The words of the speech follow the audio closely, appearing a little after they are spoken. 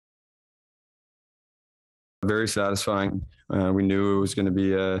Very satisfying. We knew it was going to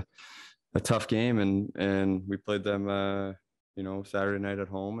be a tough game, and we played them, Saturday night at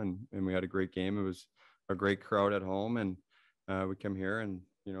home, and we had a great game. It was a great crowd at home, and we come here and,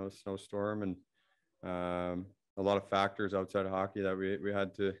 a snowstorm and a lot of factors outside of hockey that we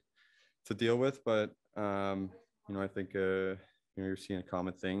had to deal with. But, I think, you're seeing a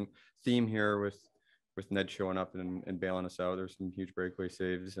common theme here with Ned showing up and bailing us out. There's some huge breakaway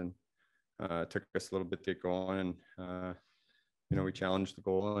saves, and it took us a little bit to get going, and we challenged the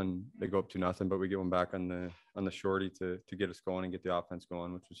goal, and they go up 2-0, but we get one back on the shorty to get us going and get the offense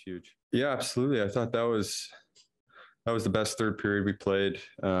going, which was huge. Yeah, absolutely. I thought that was the best third period we played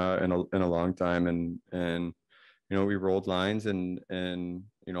in a long time, and we rolled lines and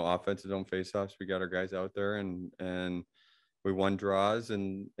offensive zone faceoffs. We got our guys out there, and we won draws,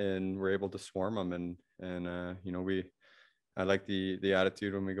 and we're able to swarm them, and I like the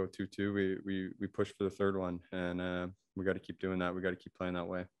attitude when we go 2-2. We push for the third one, and we got to keep doing that. We got to keep playing that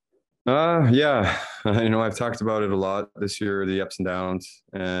way. Yeah, I've talked about it a lot this year, the ups and downs,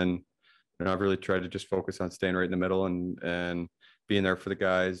 and I've really tried to just focus on staying right in the middle and being there for the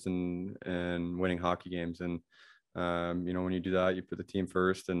guys and winning hockey games. And when you do that, you put the team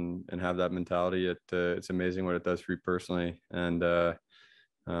first and have that mentality. It's amazing what it does for you personally. And I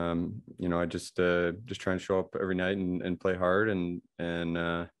just try and show up every night and play hard, and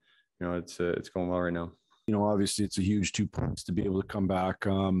it's going well right now. Obviously it's a huge 2 points to be able to come back.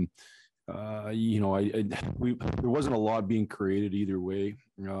 There wasn't a lot being created either way.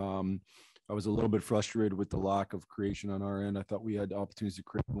 I was a little bit frustrated with the lack of creation on our end. I thought we had opportunities to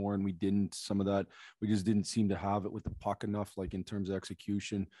create more, and we didn't. Some of that, we just didn't seem to have it with the puck enough, like in terms of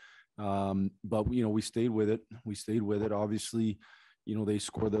execution. But we stayed with it. Obviously, they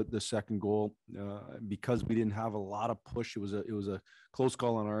scored the second goal because we didn't have a lot of push. It was a close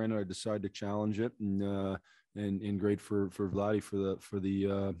call on our end. I decided to challenge it, and great for Vladdy for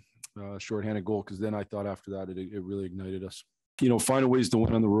the shorthanded goal, because then I thought after that it really ignited us. Finding ways to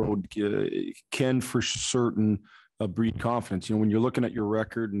win on the road can for certain breed confidence. When you're looking at your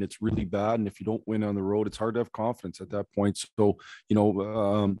record and it's really bad, and if you don't win on the road, it's hard to have confidence at that point. So,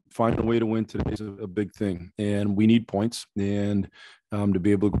 finding a way to win today is a big thing, and we need points, and to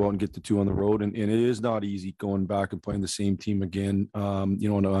be able to go out and get the 2 on the road. And it is not easy going back and playing the same team again,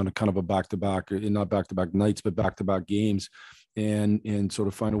 on a kind of a back-to-back, not back-to-back nights, but back-to-back games, and sort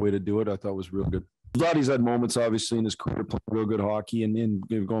of find a way to do it. I thought was real good. Vladdy's had moments, obviously, in his career playing real good hockey, and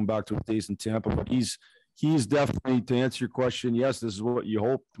going back to his days in Tampa, but he's definitely, to answer your question, yes, this is what you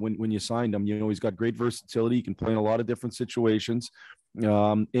hoped when you signed him. He's got great versatility. He can play in a lot of different situations.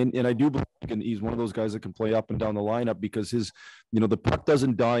 And I do believe he's one of those guys that can play up and down the lineup, because the puck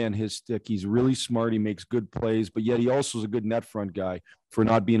doesn't die on his stick. He's really smart. He makes good plays, but yet he also is a good net front guy for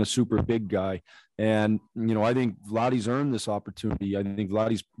not being a super big guy. And, I think Vladdy's earned this opportunity. I think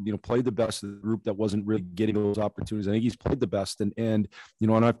Vladdy's, played the best of the group that wasn't really getting those opportunities. I think he's played the best. And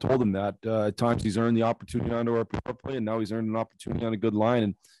I've told him that at times he's earned the opportunity onto our power play, and now he's earned an opportunity on a good line.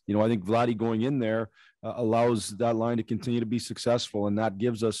 And, I think Vladdy going in there allows that line to continue to be successful. And that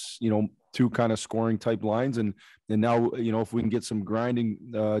gives us, 2 kind of scoring type lines. And now, if we can get some grinding,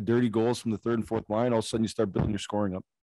 dirty goals from the third and fourth line, all of a sudden you start building your scoring up.